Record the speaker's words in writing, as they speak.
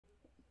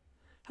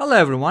Hello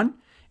everyone.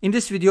 In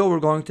this video we're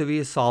going to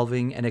be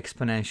solving an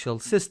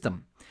exponential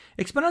system.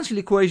 Exponential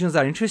equations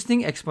are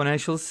interesting,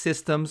 exponential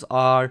systems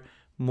are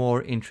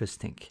more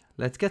interesting.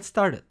 Let's get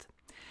started.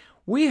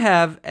 We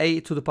have a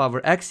to the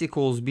power x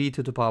equals b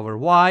to the power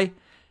y,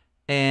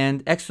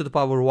 and x to the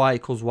power y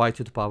equals y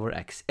to the power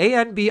x. A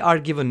and b are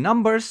given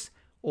numbers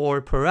or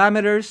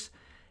parameters,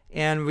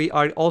 and we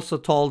are also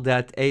told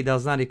that a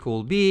does not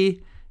equal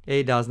b,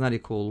 a does not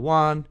equal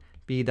 1,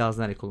 b does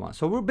not equal 1.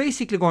 So we're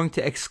basically going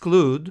to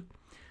exclude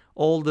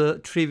all the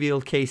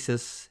trivial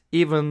cases,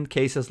 even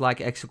cases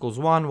like x equals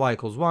 1, y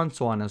equals 1,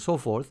 so on and so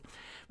forth.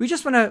 We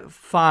just want to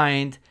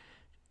find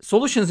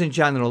solutions in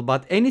general,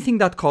 but anything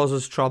that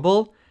causes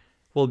trouble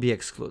will be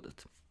excluded.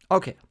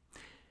 Okay,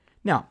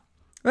 now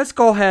let's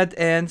go ahead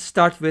and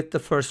start with the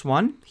first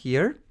one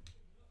here.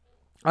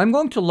 I'm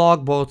going to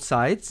log both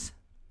sides,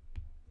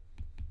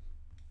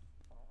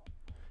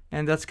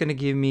 and that's going to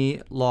give me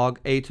log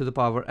a to the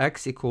power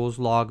x equals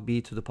log b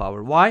to the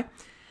power y.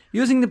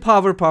 Using the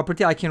power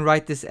property, I can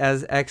write this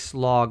as x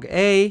log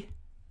a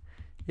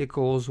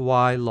equals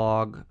y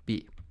log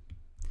b.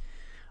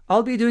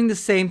 I'll be doing the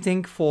same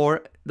thing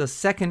for the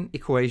second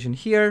equation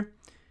here.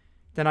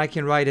 Then I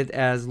can write it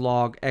as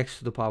log x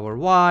to the power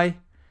y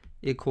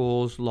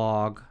equals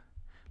log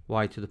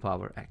y to the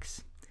power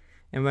x.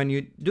 And when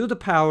you do the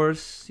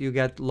powers, you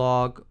get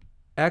log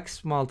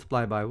x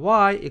multiplied by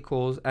y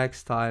equals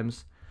x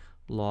times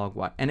log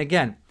y. And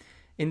again,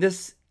 in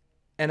this,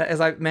 and as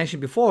I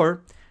mentioned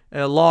before,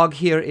 log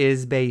here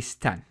is base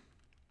 10.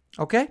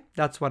 Okay,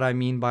 that's what I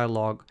mean by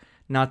log,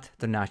 not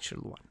the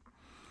natural one.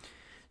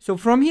 So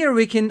from here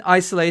we can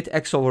isolate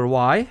x over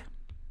y.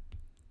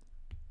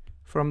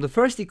 From the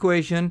first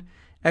equation,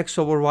 x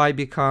over y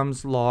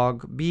becomes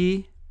log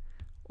b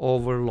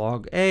over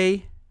log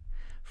a.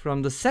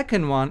 From the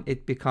second one,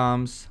 it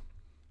becomes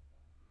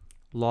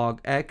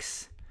log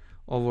x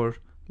over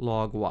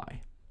log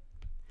y.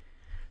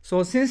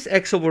 So since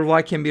x over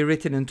y can be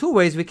written in two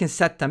ways, we can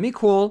set them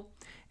equal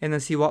and then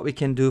see what we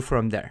can do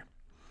from there.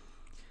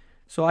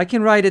 So I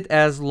can write it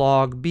as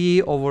log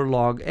b over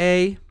log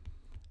a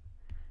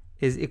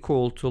is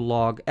equal to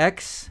log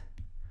x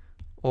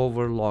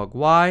over log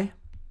y,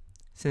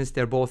 since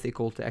they're both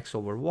equal to x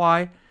over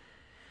y.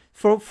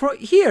 For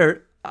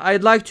here,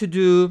 I'd like to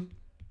do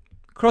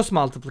cross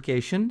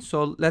multiplication.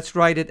 So let's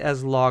write it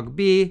as log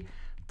b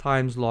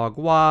times log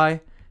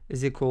y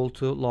is equal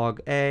to log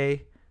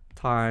a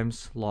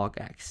times log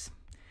x.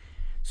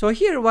 So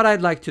here, what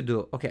I'd like to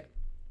do, okay,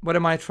 what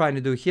am I trying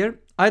to do here?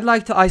 I'd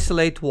like to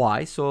isolate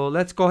y. So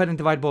let's go ahead and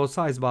divide both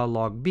sides by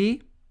log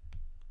b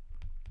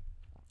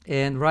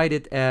and write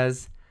it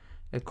as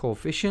a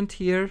coefficient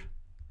here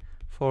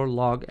for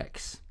log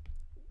x.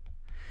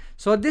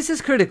 So this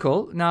is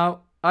critical.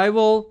 Now I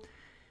will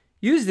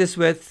use this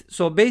with,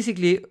 so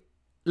basically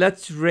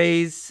let's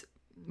raise,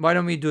 why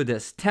don't we do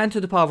this? 10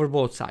 to the power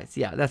both sides.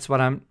 Yeah, that's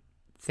what I'm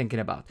thinking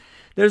about.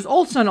 There's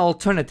also an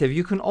alternative.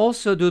 You can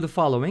also do the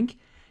following.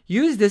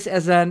 Use this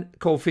as a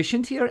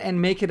coefficient here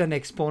and make it an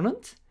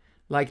exponent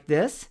like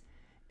this.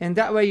 And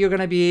that way you're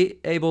going to be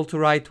able to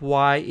write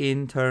y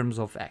in terms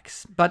of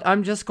x. But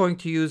I'm just going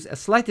to use a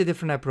slightly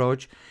different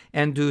approach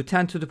and do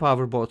 10 to the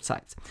power both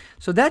sides.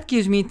 So that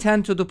gives me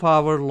 10 to the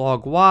power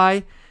log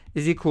y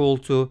is equal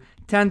to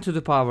 10 to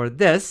the power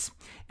this.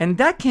 And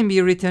that can be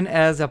written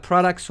as a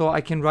product. So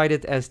I can write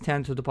it as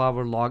 10 to the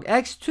power log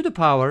x to the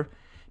power,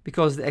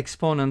 because the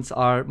exponents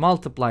are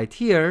multiplied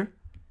here.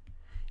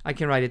 I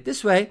can write it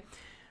this way.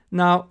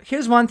 Now,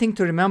 here's one thing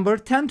to remember.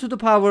 10 to the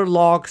power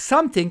log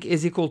something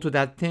is equal to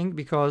that thing,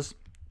 because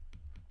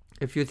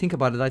if you think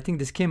about it, I think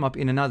this came up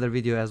in another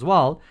video as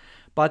well,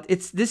 but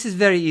this is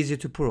very easy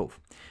to prove.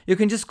 You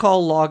can just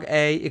call log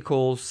a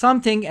equals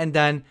something and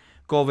then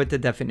go with the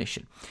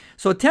definition.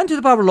 So 10 to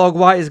the power log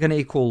y is going to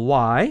equal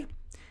y,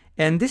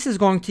 and this is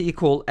going to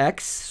equal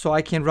x, so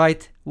I can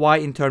write y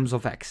in terms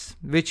of x,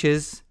 which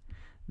is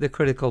the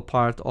critical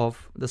part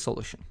of the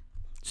solution.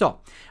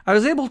 So I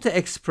was able to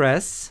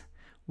express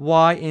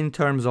y in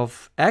terms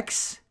of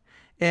x,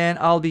 and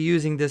I'll be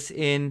using this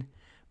in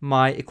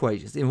my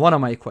equations, in one of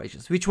my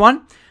equations. Which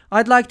one?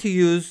 I'd like to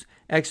use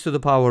x to the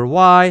power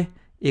y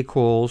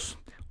equals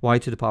y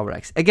to the power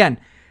x. Again,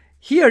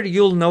 here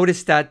you'll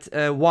notice that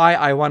y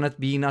I want it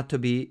b not to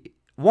be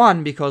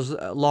 1, because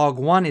log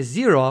 1 is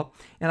 0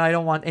 and I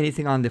don't want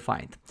anything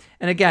undefined.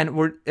 And again,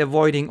 we're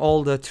avoiding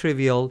all the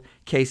trivial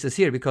cases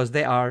here because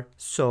they are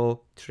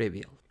so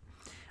trivial.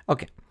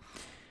 Okay.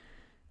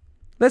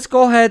 Let's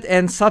go ahead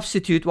and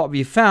substitute what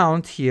we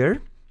found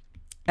here.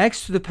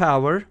 X to the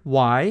power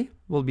y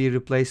will be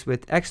replaced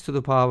with x to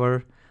the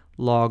power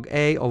log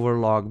a over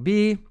log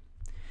b.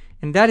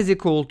 And that is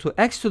equal to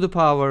x to the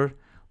power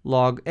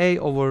log a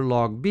over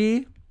log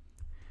b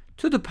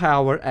to the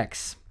power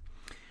x.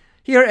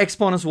 Here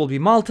exponents will be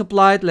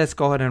multiplied. Let's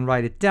go ahead and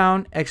write it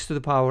down. X to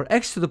the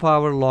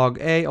power log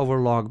a over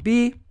log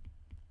b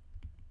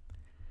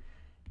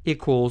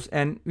equals,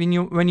 and when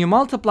you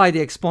multiply the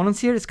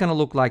exponents here, it's going to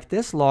look like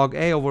this: log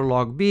a over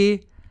log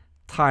b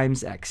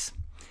times x.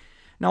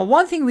 Now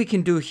one thing we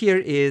can do here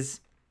is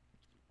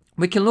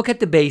we can look at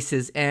the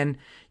bases, and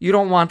you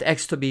don't want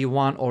x to be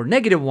 1 or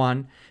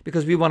 -1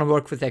 because we want to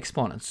work with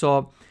exponents.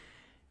 So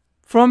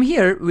from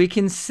here, we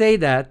can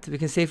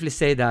safely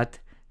say that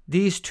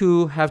these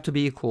two have to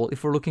be equal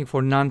if we're looking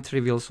for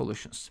non-trivial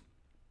solutions.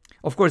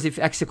 Of course, if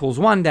x equals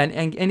 1, then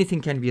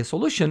anything can be a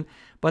solution,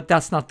 but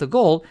that's not the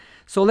goal.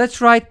 So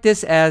let's write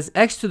this as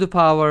x to the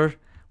power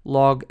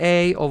log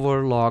a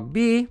over log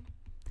b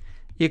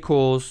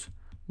equals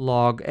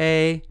log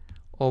a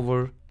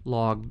over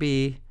log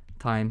b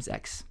times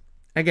x.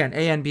 Again,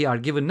 a and b are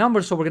given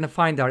numbers, so we're going to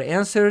find our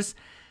answers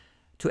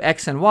to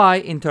x and y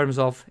in terms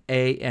of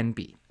a and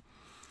b.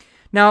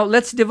 Now,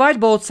 let's divide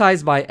both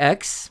sides by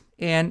x,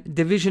 and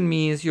division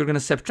means you're going to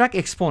subtract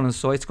exponents,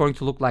 so it's going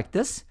to look like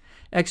this.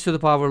 X to the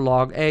power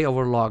log a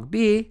over log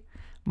b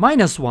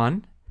minus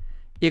 1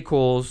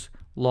 equals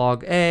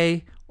log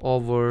a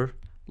over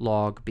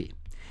log b.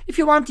 If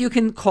you want, you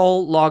can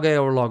call log a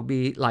over log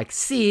b like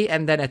c,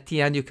 and then at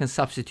the end you can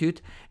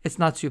substitute. It's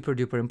not super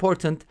duper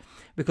important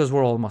because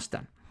we're almost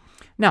done.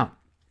 Now,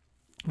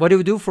 what do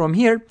we do from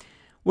here?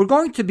 We're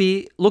going to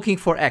be looking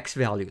for x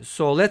values.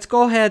 So let's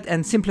go ahead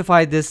and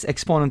simplify this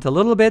exponent a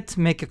little bit,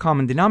 make a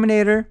common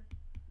denominator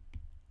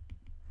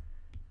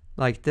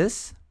like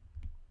this.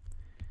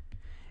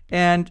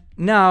 And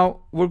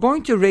now we're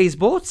going to raise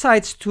both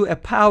sides to a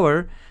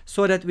power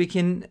so that we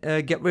can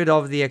get rid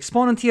of the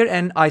exponent here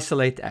and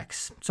isolate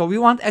x. So we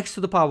want x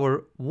to the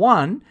power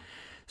 1.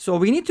 So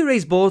we need to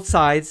raise both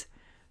sides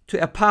to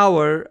a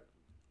power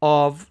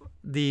of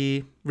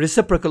the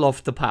reciprocal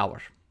of the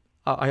power.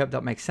 I hope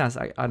that makes sense.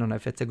 I don't know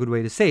if it's a good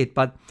way to say it,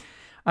 but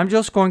I'm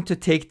just going to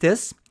take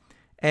this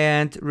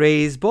and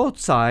raise both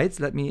sides.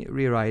 Let me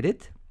rewrite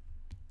it.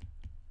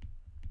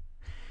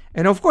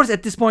 And of course,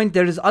 at this point,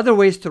 there is other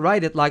ways to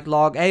write it, like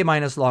log a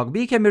minus log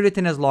b can be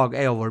written as log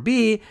a over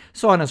b,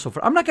 so on and so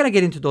forth. I'm not going to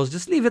get into those.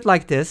 Just leave it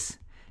like this.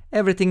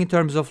 Everything in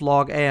terms of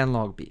log a and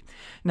log b.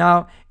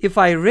 Now, if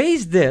I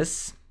raise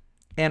this,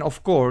 and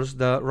of course,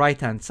 the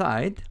right-hand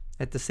side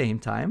at the same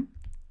time,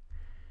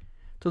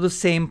 to the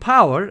same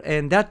power,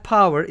 and that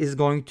power is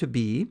going to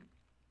be,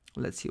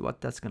 let's see what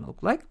that's going to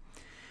look like.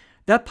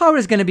 That power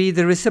is going to be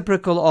the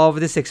reciprocal of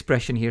this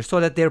expression here, so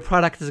that their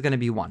product is going to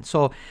be 1.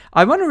 So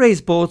I want to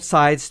raise both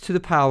sides to the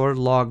power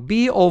log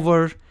b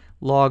over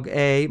log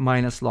a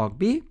minus log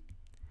b.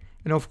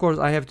 And of course,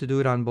 I have to do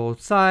it on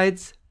both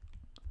sides.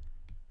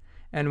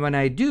 And when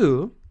I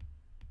do,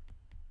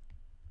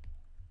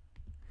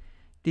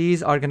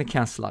 these are going to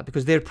cancel out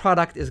because their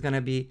product is going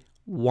to be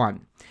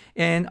 1.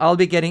 And I'll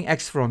be getting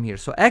x from here.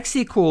 So x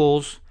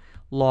equals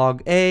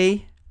log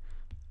a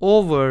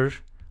over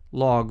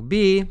log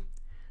b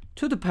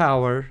to the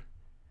power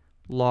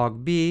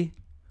log b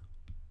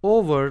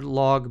over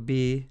log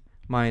b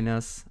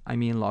minus,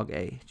 log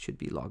a. It should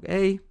be log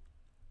a.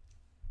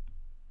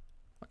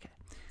 Okay.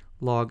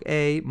 Log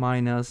a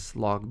minus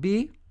log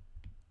b.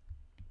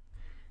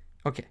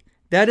 Okay.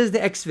 That is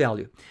the x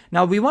value.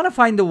 Now we want to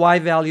find the y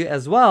value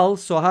as well.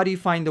 So how do you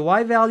find the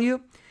y value?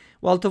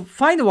 Well, to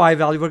find the y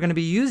value, we're going to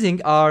be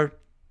using our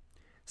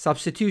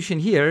substitution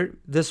here,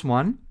 this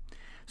one.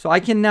 So I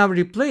can now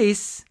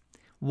replace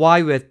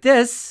y with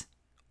this,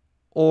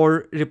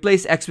 or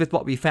replace x with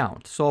what we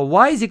found. So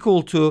y is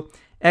equal to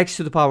x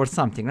to the power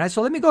something, right?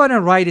 So let me go ahead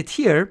and write it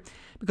here,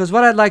 because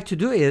what I'd like to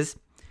do is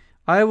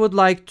I would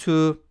like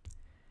to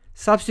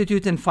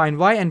substitute and find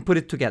y and put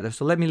it together.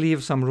 So let me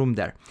leave some room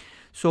there.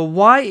 So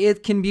y,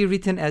 it can be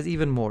written as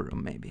even more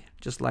room, maybe,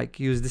 just like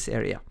use this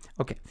area.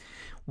 Okay,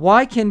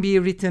 y can be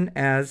written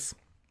as,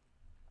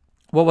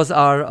 what was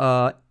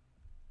our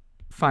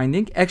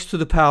finding? X to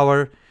the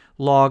power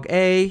log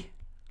a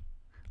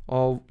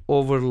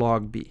over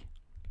log b.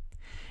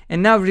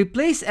 And now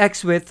replace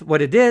x with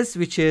what it is,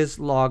 which is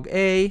log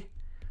a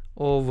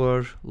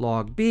over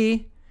log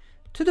b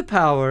to the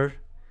power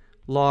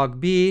log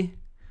b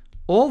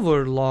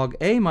over log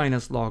a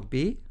minus log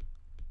b.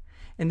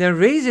 And then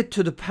raise it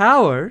to the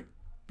power,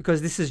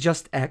 because this is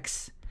just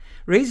x,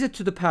 raise it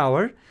to the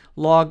power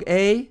log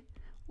a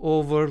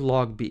over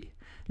log b.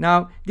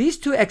 Now, these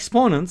two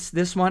exponents,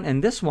 this one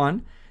and this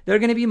one, they're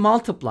going to be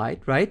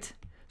multiplied, right?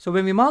 So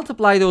when we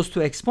multiply those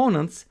two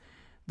exponents,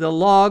 the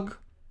log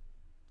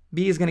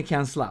b is going to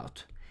cancel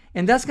out.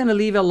 And that's going to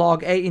leave a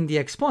log a in the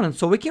exponent.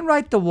 So we can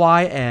write the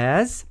y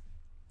as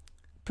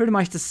pretty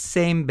much the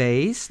same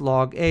base,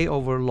 log a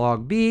over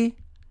log b,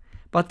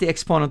 but the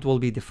exponent will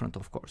be different,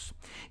 of course.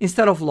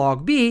 Instead of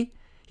log b,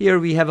 here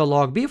we have a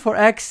log b for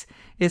x,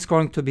 it's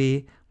going to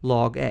be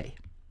log a.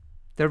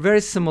 They're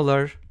very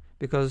similar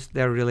because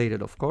they're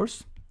related, of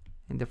course,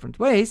 in different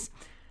ways.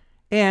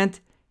 And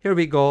here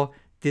we go.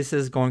 This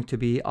is going to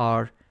be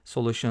our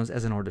solutions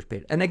as an ordered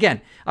pair. And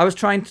again, I was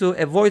trying to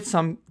avoid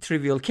some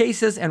trivial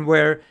cases and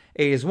where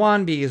a is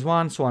 1, b is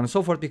 1, so on and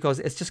so forth, because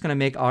it's just going to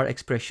make our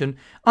expression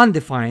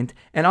undefined.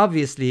 And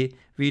obviously,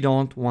 we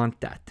don't want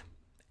that.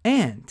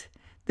 And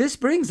this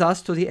brings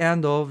us to the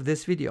end of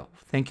this video.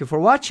 Thank you for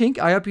watching.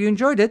 I hope you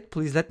enjoyed it.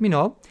 Please let me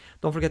know.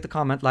 Don't forget to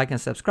comment, like, and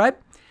subscribe.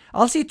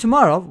 I'll see you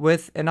tomorrow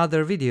with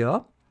another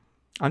video.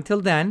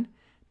 Until then,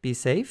 be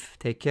safe,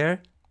 take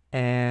care,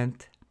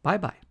 and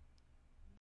bye-bye.